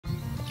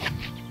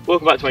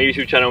Welcome back to my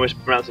YouTube channel,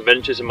 Mr. Brown's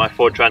Adventures in my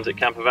Ford Transit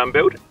Campervan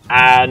Build,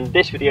 and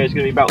this video is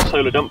going to be about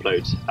solar dump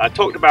loads. I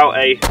talked about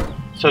a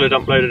solar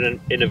dump load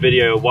in a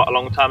video a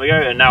long time ago,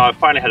 and now I've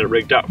finally had it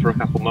rigged up for a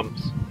couple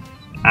months,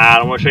 and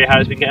I want to show you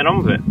how it's been getting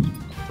on with it.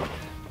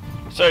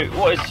 So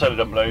what is a solar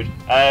dump load?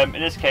 In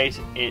this case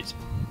it's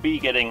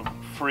getting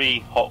free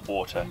hot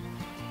water,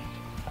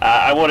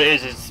 and what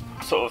it is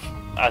sort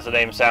of, as the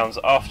name sounds,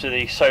 after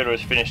the solar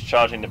has finished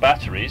charging the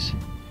batteries,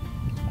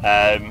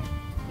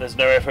 there's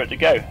nowhere for it to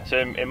go. So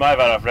in my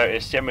van I've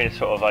noticed generally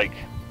sort of like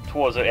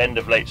towards the end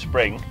of late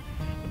spring,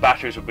 the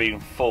batteries were being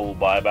full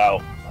by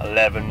about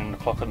 11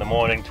 o'clock in the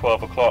morning,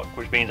 12 o'clock,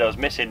 which means I was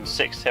missing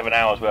 6-7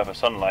 hours worth of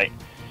sunlight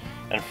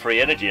and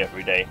free energy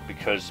every day,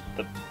 because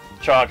the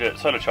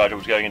solar charger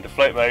was going into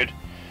float mode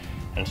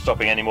and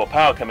stopping any more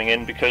power coming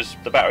in because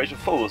the batteries were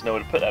full. There's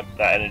nowhere to put that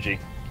energy.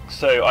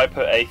 So I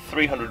put a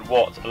 300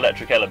 watt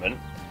electric element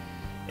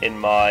in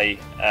my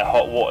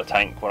hot water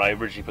tank when I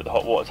originally put the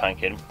hot water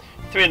tank in.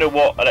 300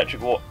 watt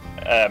electric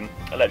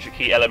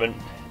heat element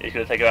is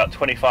going to take about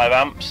 25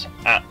 amps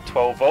at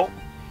 12 volt,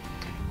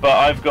 but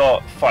I've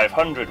got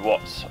 500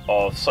 watts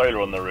of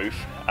solar on the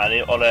roof,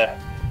 and on a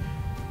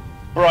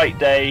bright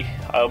day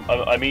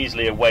I'm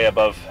easily way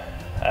above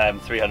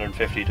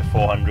 350 to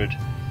 400,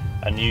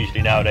 and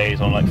usually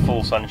nowadays on like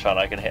full sunshine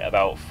I can hit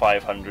about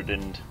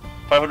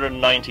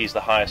 590 is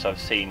the highest I've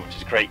seen, which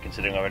is great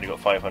considering I've only got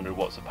 500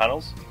 watts of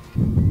panels.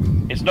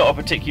 It's not a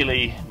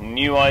particularly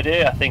new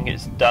idea. I think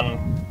it's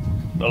done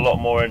a lot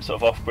more in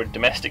sort of off-grid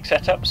domestic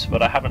setups,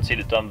 but I haven't seen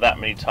it done that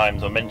many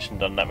times or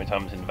mentioned done that many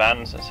times in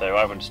vans, so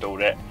I've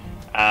installed it,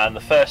 and the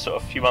first sort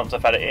of few months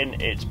I've had it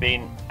in, it's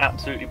been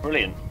absolutely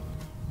brilliant.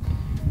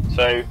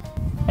 So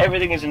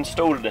everything is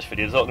installed in this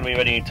video. There's not going to be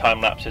any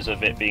time lapses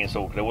of it being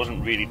installed. There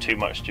wasn't really too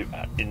much to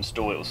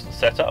install. It was the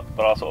setup,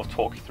 but I'll sort of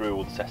talk you through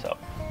all the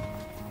setup.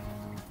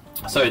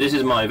 So this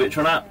is my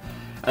Victron app,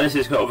 and this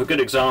is kind of a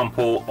good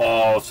example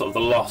of sort of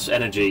the lost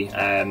energy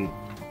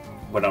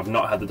when I've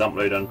not had the dump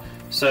load on.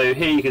 So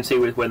here you can see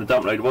when the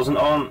dump load wasn't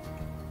on,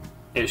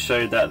 it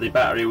showed that the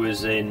battery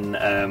was in,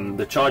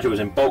 the charger was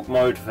in bulk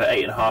mode for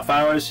 8.5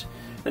 hours,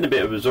 then a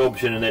bit of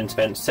absorption, and then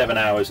spent 7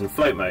 hours in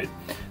float mode.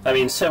 That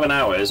means 7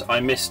 hours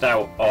I missed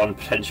out on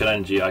potential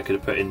energy I could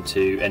have put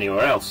into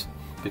anywhere else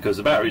because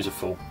the batteries are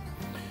full.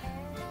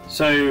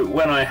 So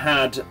when I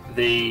had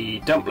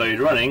the dump load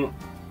running,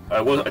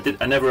 I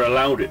never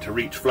allowed it to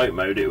reach float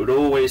mode. It would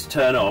always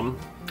turn on,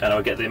 and I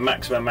would get the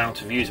maximum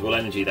amount of usable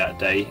energy that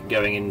day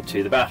going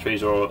into the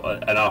batteries,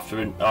 and after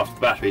the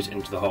batteries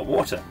into the hot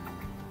water.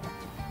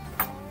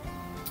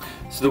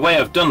 So the way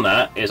I've done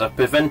that is I've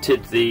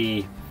prevented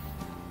the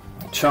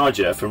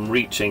charger from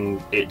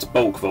reaching its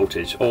bulk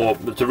voltage, or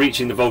to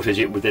reaching the voltage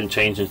it would then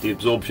change into the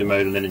absorption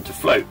mode and then into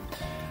float,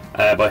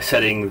 by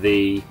setting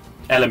the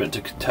element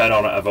to turn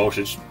on at a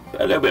voltage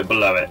a little bit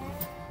below it.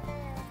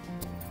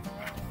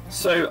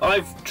 So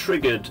I've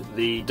triggered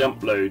the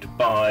dump load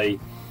by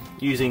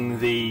using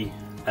the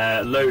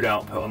load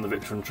output on the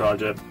Victron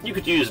charger. You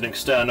could use an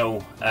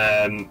external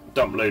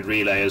dump load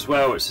relay as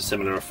well, it's a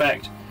similar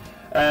effect.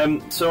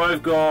 So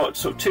I've got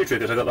sort of two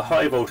triggers. I've got the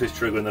high voltage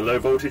trigger and the low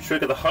voltage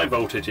trigger. The high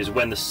voltage is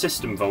when the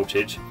system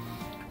voltage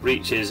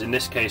reaches, in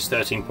this case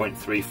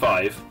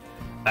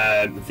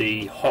 13.35,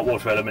 the hot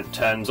water element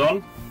turns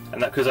on, and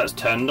because that's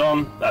turned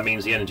on, that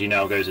means the energy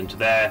now goes into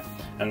there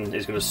and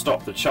is going to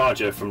stop the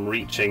charger from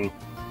reaching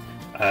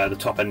the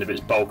top end of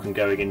its bulk and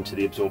going into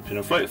the absorption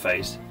and float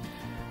phase.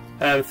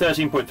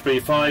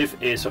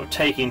 13.35 is sort of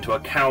taking into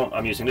account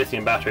I'm using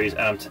lithium batteries,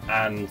 and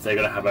they're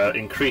going to have an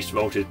increased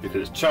voltage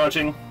because it's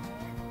charging.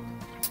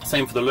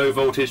 Same for the low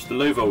voltage. The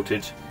low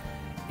voltage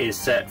is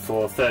set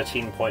for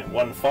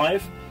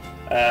 13.15,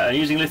 and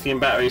using lithium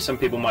batteries, some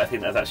people might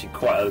think that's actually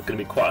going to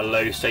be quite a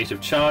low state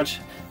of charge.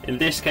 In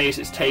this case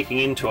it's taking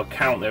into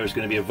account there is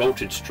going to be a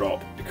voltage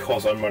drop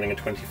because I'm running a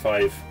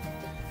 25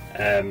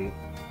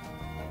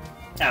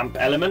 amp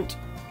element.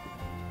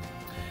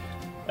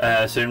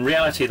 So in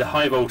reality the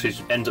high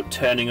voltage ends up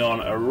turning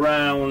on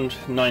around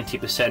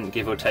 90%,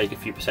 give or take a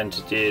few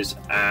percentages,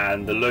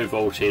 and the low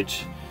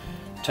voltage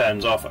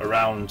turns off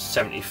around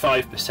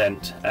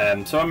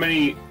 75%. So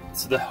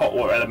the hot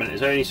water element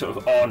is only sort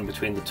of on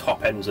between the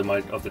top ends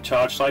of the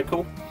charge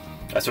cycle,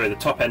 the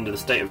top end of the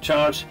state of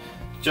charge,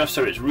 just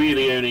so it's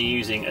really only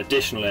using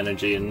additional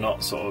energy and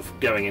not sort of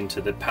going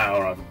into the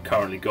power I've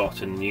currently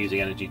got and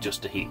using energy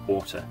just to heat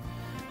water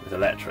with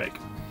electric.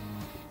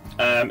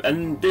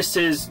 And this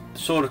is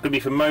sort of going to be,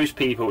 for most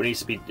people,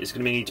 it's going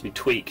to need to be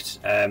tweaked,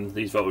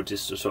 these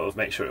voltages, to sort of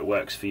make sure it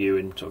works for you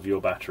in sort of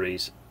your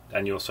batteries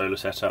and your solar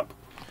setup.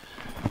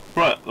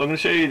 Right, I'm going to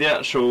show you the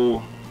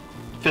actual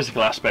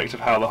physical aspect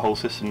of how the whole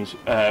system's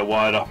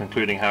wired up,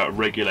 including how it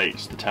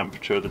regulates the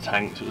temperature of the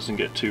tank so it doesn't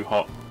get too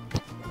hot.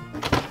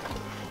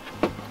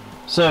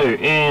 So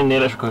in the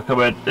electrical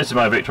cupboard, this is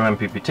my Victron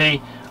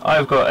MPPT.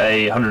 I've got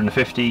a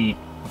 150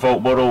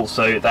 volt model,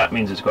 so that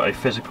means it's got a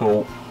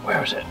physical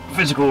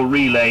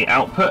relay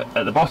output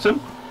at the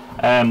bottom.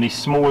 The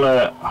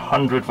smaller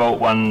 100 volt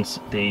ones,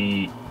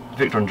 the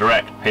Victron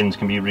Direct pins,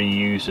 can be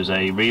reused as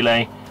a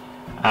relay,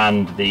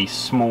 and the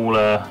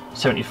smaller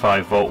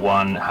 75 volt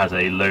one has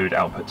a load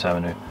output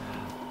terminal.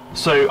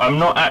 So I'm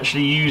not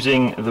actually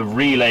using the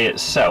relay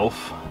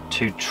itself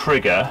to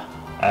trigger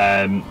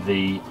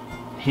the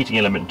heating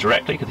element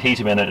directly, because the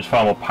heating element is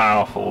far more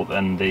powerful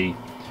than the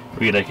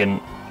relay can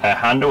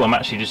handle. I'm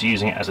actually just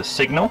using it as a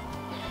signal.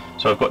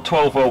 So I've got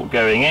 12 volt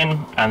going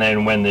in, and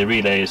then when the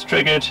relay is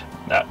triggered,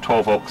 that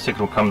 12 volt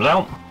signal comes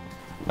out.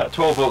 That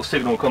 12 volt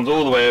signal comes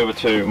all the way over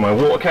to my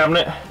water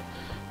cabinet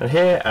and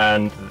here,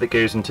 and it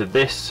goes into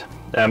this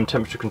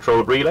temperature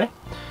controlled relay,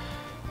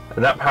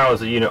 and that powers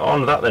the unit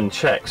on. That then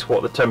checks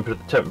what the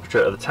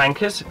temperature of the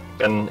tank is,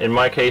 and in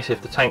my case,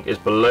 if the tank is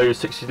below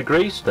 60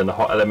 degrees, then the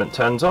hot element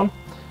turns on.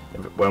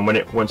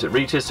 Once it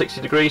reaches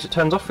 60 degrees, it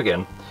turns off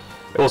again.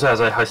 It also has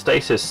a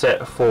hystasis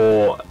set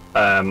for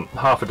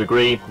half a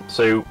degree,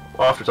 so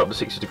after it's up to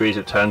 60 degrees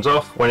it turns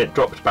off. When it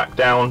drops back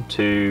down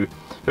to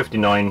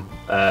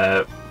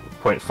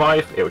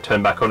 59.5, it will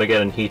turn back on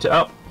again and heat it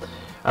up,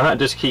 and that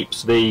just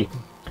keeps the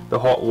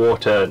hot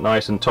water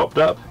nice and topped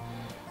up.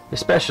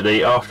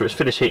 Especially after it's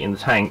finished heating the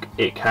tank,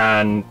 it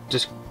can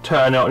just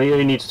turn on. You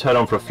only need to turn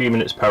on for a few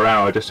minutes per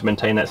hour just to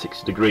maintain that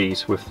 60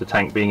 degrees with the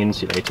tank being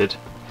insulated,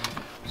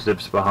 which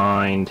lives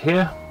behind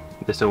here,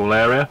 this little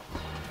area.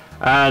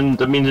 And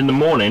that means in the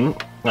morning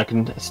I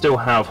can still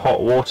have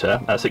hot water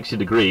at 60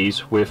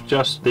 degrees with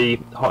just the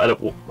hot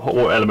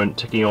water element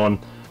ticking on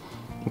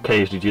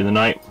occasionally during the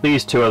night.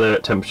 These two other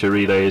temperature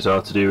relays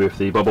are to do with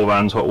the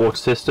Bobilvans hot water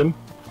system.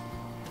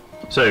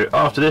 So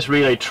after this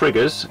relay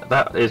triggers,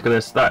 that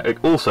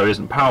also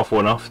isn't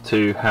powerful enough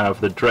to have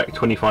the direct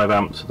 25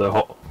 amps of the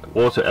hot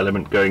water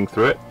element going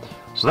through it.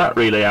 So that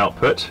relay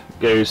output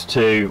goes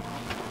to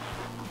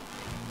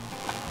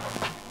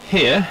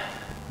here,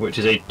 which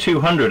is a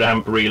 200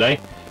 amp relay.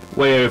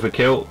 Way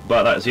overkill,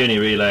 but that's the only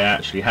relay I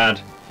actually had.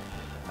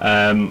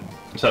 So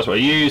that's what I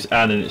use,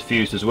 and then it's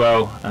fused as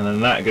well, and then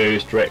that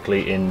goes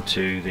directly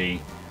into the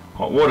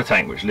hot water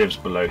tank, which lives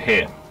below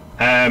here.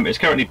 It's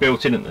currently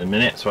built in at the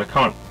minute, so I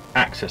can't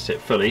access it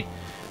fully,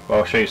 but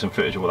I'll show you some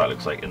footage of what that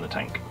looks like in the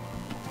tank.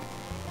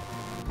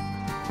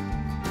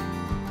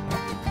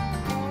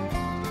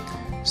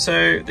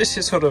 So this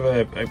is sort of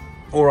a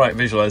alright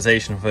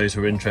visualization for those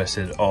who are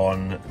interested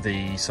on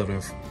the sort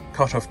of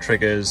cut-off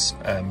triggers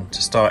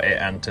to start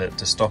it and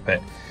to stop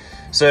it.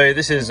 So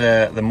this is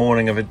the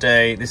morning of a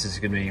day. This is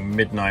going to be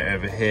midnight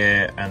over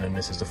here, and then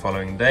this is the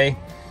following day.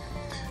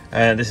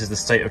 This is the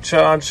state of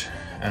charge,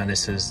 and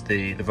this is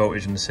the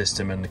voltage in the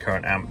system and the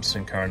current amps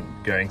and current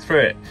going through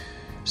it.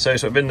 So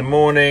sort of in the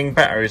morning,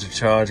 batteries are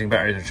charging,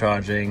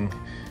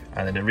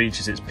 and then it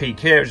reaches its peak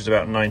here, which is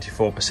about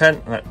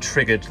 94%, and that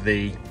triggered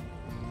the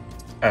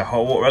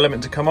hot water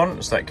element to come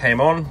on. So that came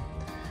on.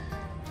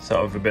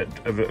 Sort of a bit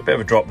of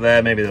a drop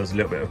there. Maybe there was a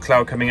little bit of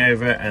cloud coming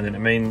over it, and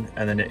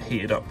then it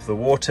heated up the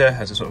water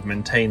as it sort of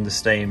maintained the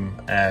same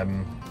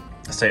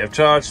state of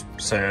charge.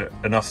 So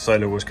enough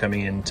solar was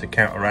coming in to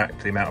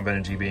counteract the amount of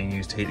energy being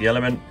used to heat the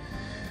element.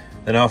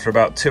 Then after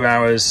about 2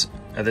 hours,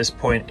 at this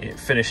point, it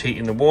finished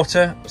heating the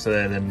water. So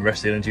then the rest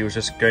of the energy was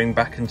just going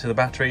back into the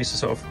batteries to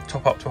sort of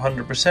top up to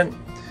 100%.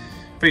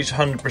 Reached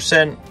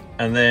 100%,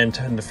 and then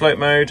turned to float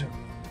mode.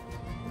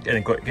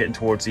 Getting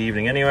towards the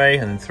evening anyway,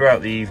 and then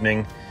throughout the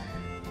evening,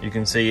 you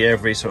can see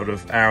every sort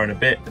of hour and a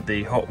bit,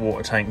 the hot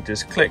water tank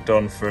just clicked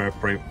on for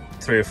probably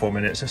 3 or 4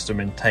 minutes just to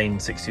maintain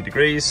 60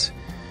 degrees.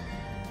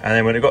 And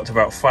then when it got to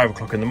about 5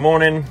 o'clock in the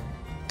morning,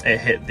 it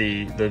hit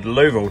the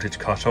low voltage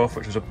cutoff,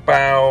 which was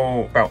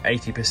about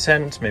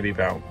 80%, maybe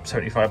about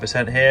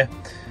 75% here.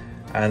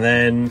 And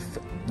then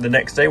the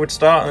next day would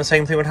start, and the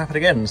same thing would happen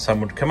again.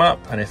 Sun would come up,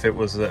 and if it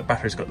was the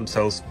batteries got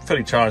themselves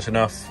fully charged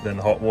enough, then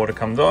the hot water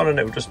comes on and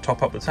it would just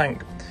top up the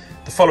tank.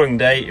 The following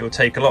day it would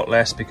take a lot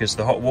less, because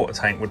the hot water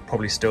tank would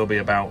probably still be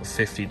about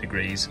 50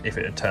 degrees if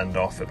it had turned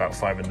off at about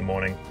 5 in the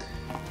morning.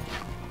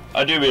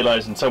 I do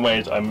realise in some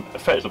ways I'm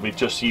effectively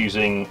just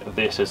using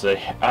this as an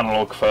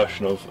analogue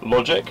version of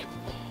logic,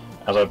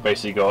 as I've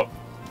basically got,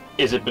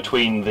 is it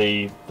between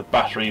the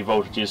battery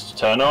voltages to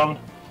turn on,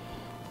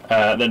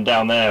 then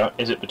down there,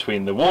 is it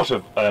between the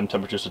water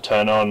temperatures to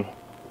turn on,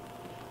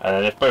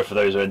 and if both of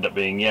those end up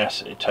being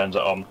yes, it turns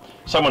it on.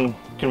 Someone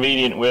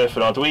convenient with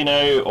an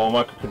Arduino or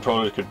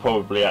microcontroller could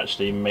probably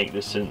actually make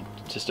this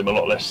system a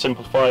lot less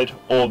simplified,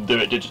 or do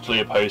it digitally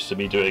opposed to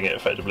me doing it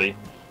effectively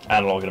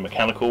analog in a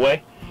mechanical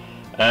way.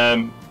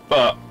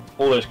 But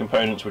all those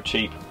components were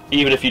cheap.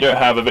 Even if you don't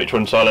have a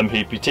Victron style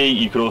MPPT,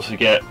 you could also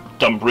get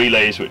dump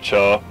relays, which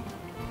are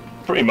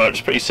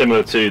pretty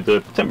similar to the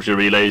temperature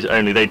relays,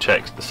 only they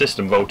check the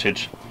system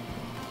voltage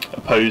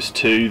opposed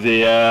to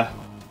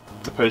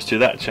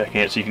that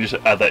checking it, so you can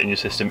just add that in your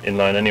system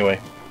inline anyway.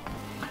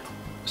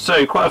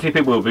 So quite a few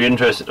people will be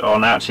interested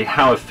on actually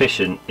how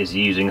efficient is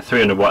using a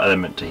 300 watt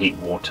element to heat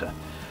water.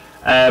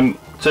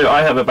 So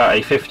I have about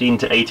a 15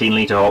 to 18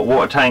 litre hot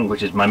water tank,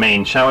 which is my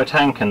main shower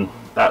tank, and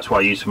that's what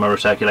I use for my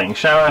recirculating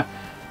shower.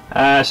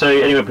 So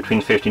anywhere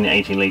between 15 and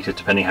 18 litres,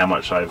 depending how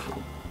much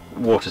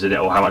water's in it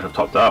or how much I've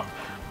topped it up.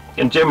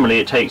 And generally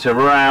it takes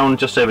around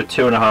just over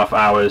 2.5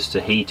 hours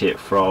to heat it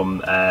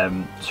from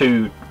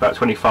about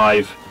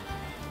 25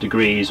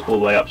 degrees all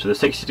the way up to the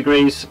 60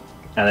 degrees,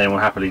 and then we'll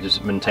happily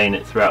just maintain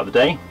it throughout the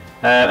day.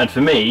 And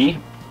for me,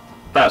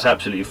 that's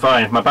absolutely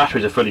fine. If my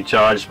batteries are fully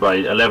charged by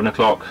 11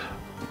 o'clock,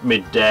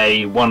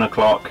 midday, 1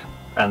 o'clock,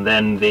 and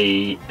then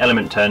the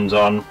element turns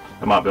on,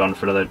 it might be on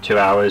for another 2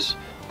 hours.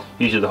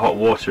 Usually the hot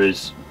water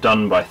is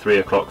done by 3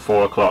 o'clock,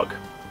 4 o'clock.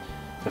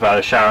 If I had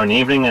a shower in the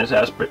evening,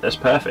 that's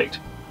perfect.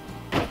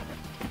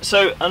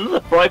 So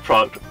another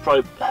byproduct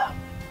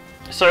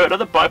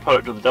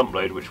of the dump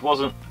load, which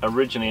wasn't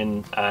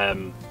originally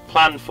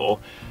planned for,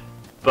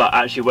 but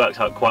actually works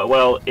out quite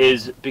well,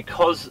 is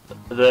because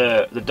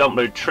the dump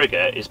load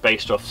trigger is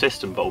based off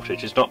system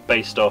voltage. It's not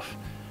based off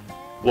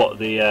what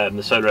the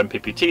solar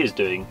MPPT is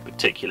doing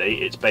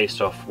particularly. It's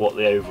based off what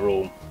the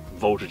overall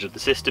voltage of the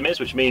system is,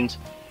 which means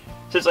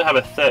since I have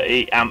a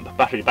 30 amp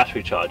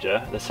battery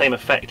charger, the same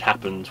effect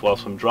happens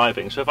whilst I'm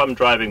driving. So if I'm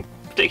driving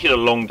a particular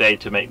long day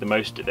to make the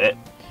most of it,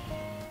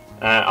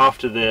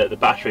 after the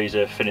batteries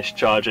are finished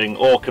charging,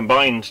 or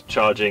combined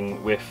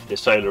charging with the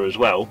solar as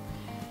well,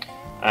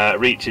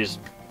 reaches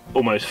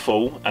almost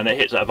full and it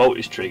hits that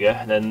voltage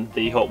trigger, then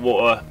the hot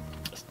water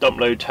dump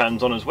load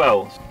turns on as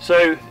well.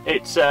 So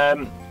it's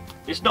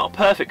not a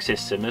perfect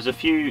system. There's a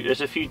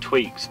few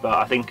tweaks, but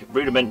I think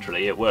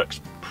rudimentarily it works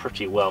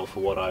pretty well for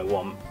what I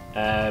want.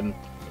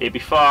 It'd be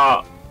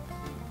far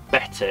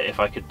better if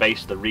I could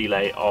base the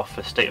relay off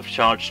a state of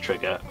charge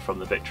trigger from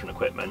the Victron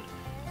equipment,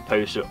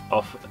 opposed to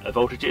off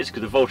voltages,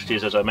 because the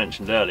voltages, as I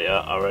mentioned earlier,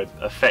 are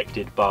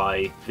affected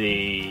by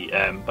the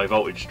by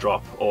voltage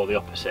drop or the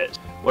opposite.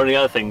 One of the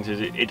other things is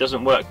it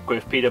doesn't work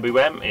with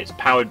PWM. It's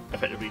powered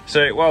effectively.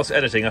 So whilst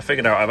editing, I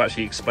figured out I've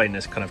actually explained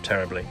this kind of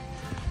terribly.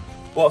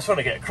 What I was trying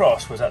to get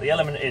across was that the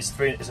element is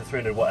a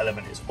 300 watt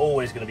element. It's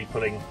always going to be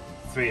pulling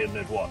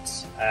 300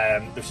 watts,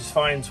 which is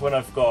fine. So when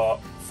I've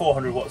got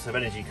 400 watts of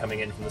energy coming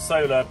in from the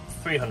solar,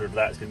 300 of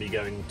that is going to be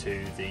going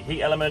to the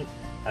heat element,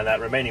 and that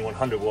remaining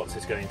 100 watts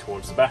is going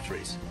towards the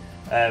batteries.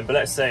 But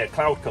let's say a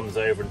cloud comes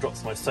over and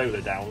drops my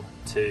solar down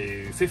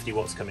to 50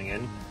 watts coming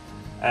in.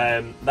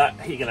 That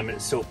heat element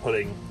is still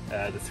pulling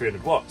the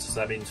 300 watts,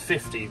 so that means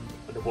 50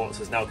 of the watts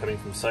is now coming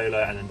from solar,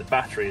 and then the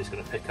battery is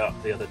going to pick up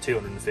the other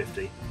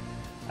 250.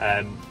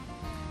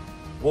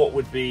 What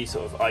would be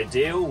sort of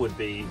ideal would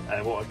be,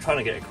 what I'm trying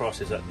to get across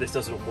is that this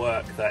doesn't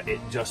work, that it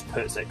just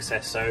puts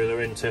excess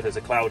solar in. So if there's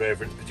a cloud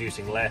over, it's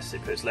producing less,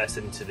 it puts less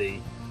into the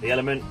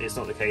element. It's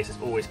not the case,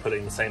 it's always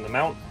pulling the same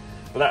amount.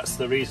 But that's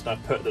the reason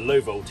I've put the low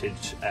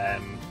voltage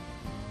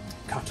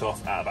cut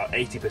off at about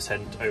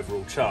 80%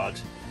 overall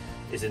charge,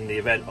 is in the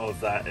event of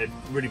that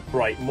really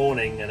bright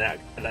morning and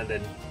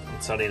then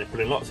suddenly they're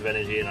putting lots of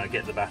energy and I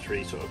get the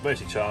battery sort of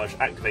mostly charged,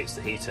 activates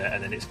the heater,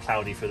 and then it's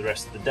cloudy for the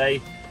rest of the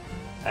day.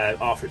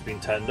 After it's been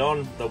turned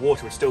on, the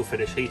water would still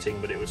finish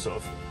heating, but it would sort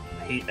of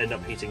end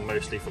up heating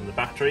mostly from the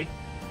battery,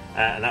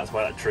 and that's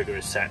why that trigger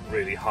is set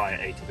really high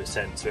at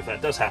 80%. So if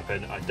that does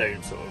happen, I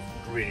don't sort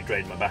of really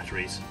drain my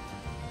batteries.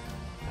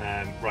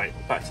 Right,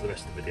 back to the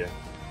rest of the video.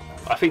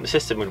 I think the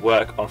system would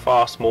work on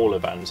far smaller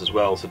vans as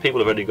well. So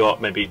people have only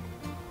got maybe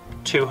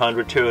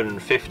 200,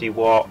 250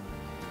 watt,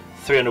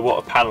 300 watt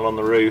of panel on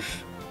the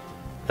roof,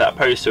 that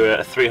opposed to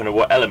a 300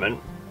 watt element,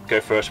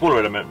 go for a smaller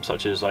element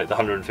such as like the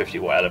 150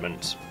 watt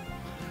elements.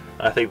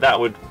 I think that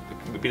would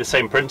be the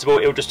same principle.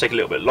 It will just take a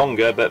little bit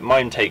longer, but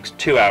mine takes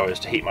 2 hours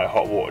to heat my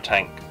hot water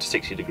tank to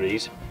 60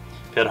 degrees.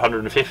 If you had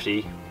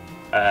 150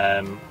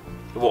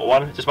 watt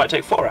one, it just might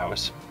take 4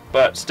 hours.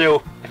 But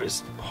still, if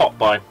it's hot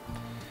by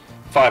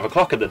 5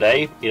 o'clock of the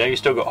day, you know, you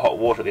still got hot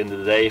water at the end of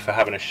the day for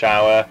having a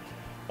shower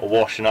or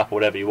washing up or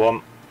whatever you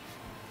want.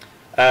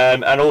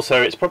 And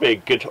also, it's probably a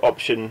good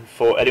option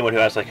for anyone who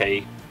has like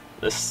a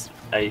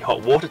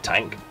hot water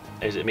tank,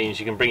 as it means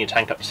you can bring your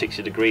tank up to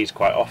 60 degrees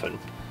quite often.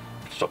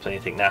 Stops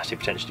anything nasty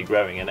potentially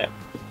growing in it.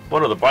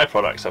 One of the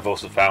byproducts I've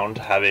also found,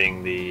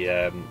 having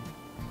the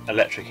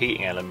electric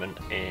heating element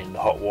in the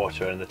hot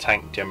water and the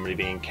tank generally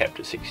being kept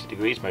at 60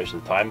 degrees most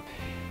of the time,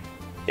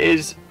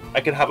 is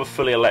I can have a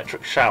fully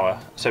electric shower.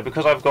 So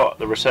because I've got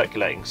the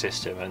recirculating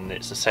system and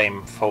it's the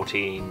same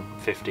 14,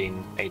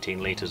 15,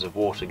 18 litres of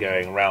water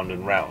going round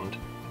and round,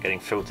 getting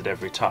filtered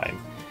every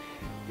time,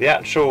 the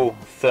actual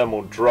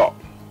thermal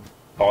drop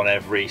on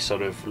every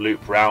sort of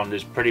loop round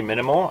is pretty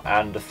minimal,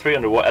 and the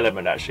 300 watt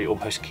element actually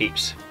almost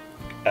keeps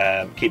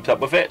up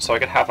with it. So I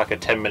could have like a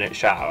 10-minute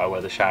shower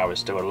where the shower is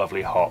still a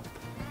lovely hot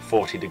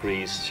 40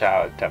 degrees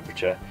shower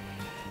temperature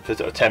for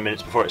sort of 10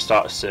 minutes before it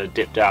starts to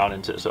dip down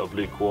into sort of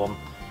lukewarm.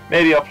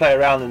 Maybe I'll play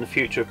around in the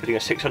future putting a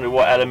 600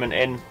 watt element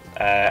in,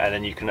 and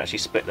then you can actually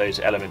split those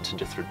elements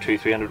into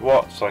 200-300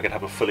 watts, so I could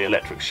have a fully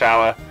electric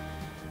shower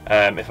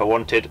if I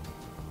wanted.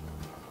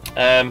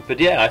 But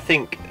yeah, I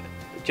think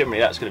generally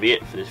that's going to be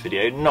it for this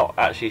video. Not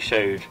actually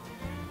showed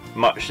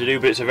much to do,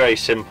 but it's a very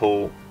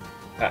simple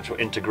actual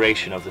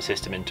integration of the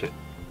system into it.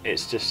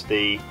 It's just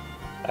the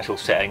actual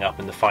setting up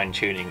and the fine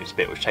tuning is a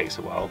bit which takes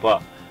a while,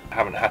 but I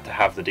haven't had to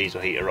have the diesel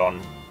heater on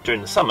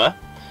during the summer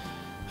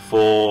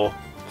for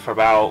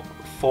about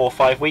 4 or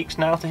 5 weeks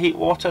now to heat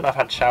water, and I've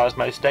had showers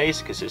most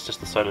days because it's just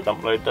the solar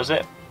dump load does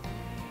it.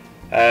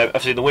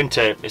 Obviously in the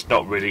winter it's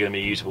not really going to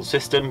be a usable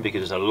system because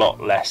there's a lot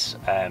less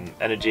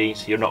energy,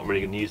 so you're not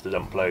really going to use the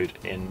dump load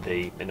in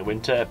the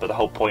winter, but the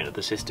whole point of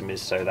the system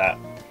is so that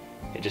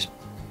it just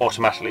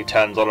automatically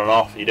turns on and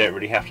off. You don't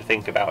really have to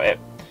think about it.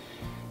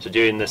 So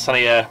during the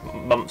sunnier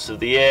months of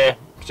the year,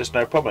 it's just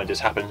no problem. It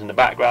just happens in the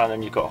background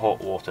and you've got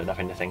hot water,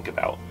 nothing to think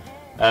about.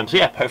 So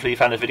yeah, hopefully you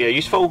found this video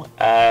useful.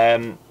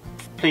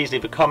 Please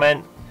leave a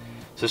comment,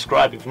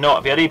 subscribe if not.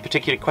 If you had any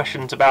particular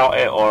questions about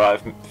it, or I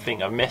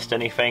think I've missed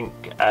anything,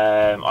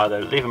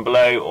 either leave them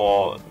below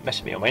or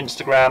message me on my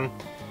Instagram.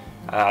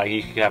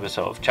 You can have a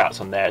sort of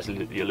chats on there, it's a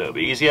little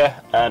bit easier.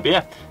 But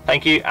yeah,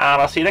 thank you,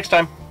 and I'll see you next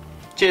time.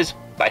 Cheers,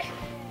 bye.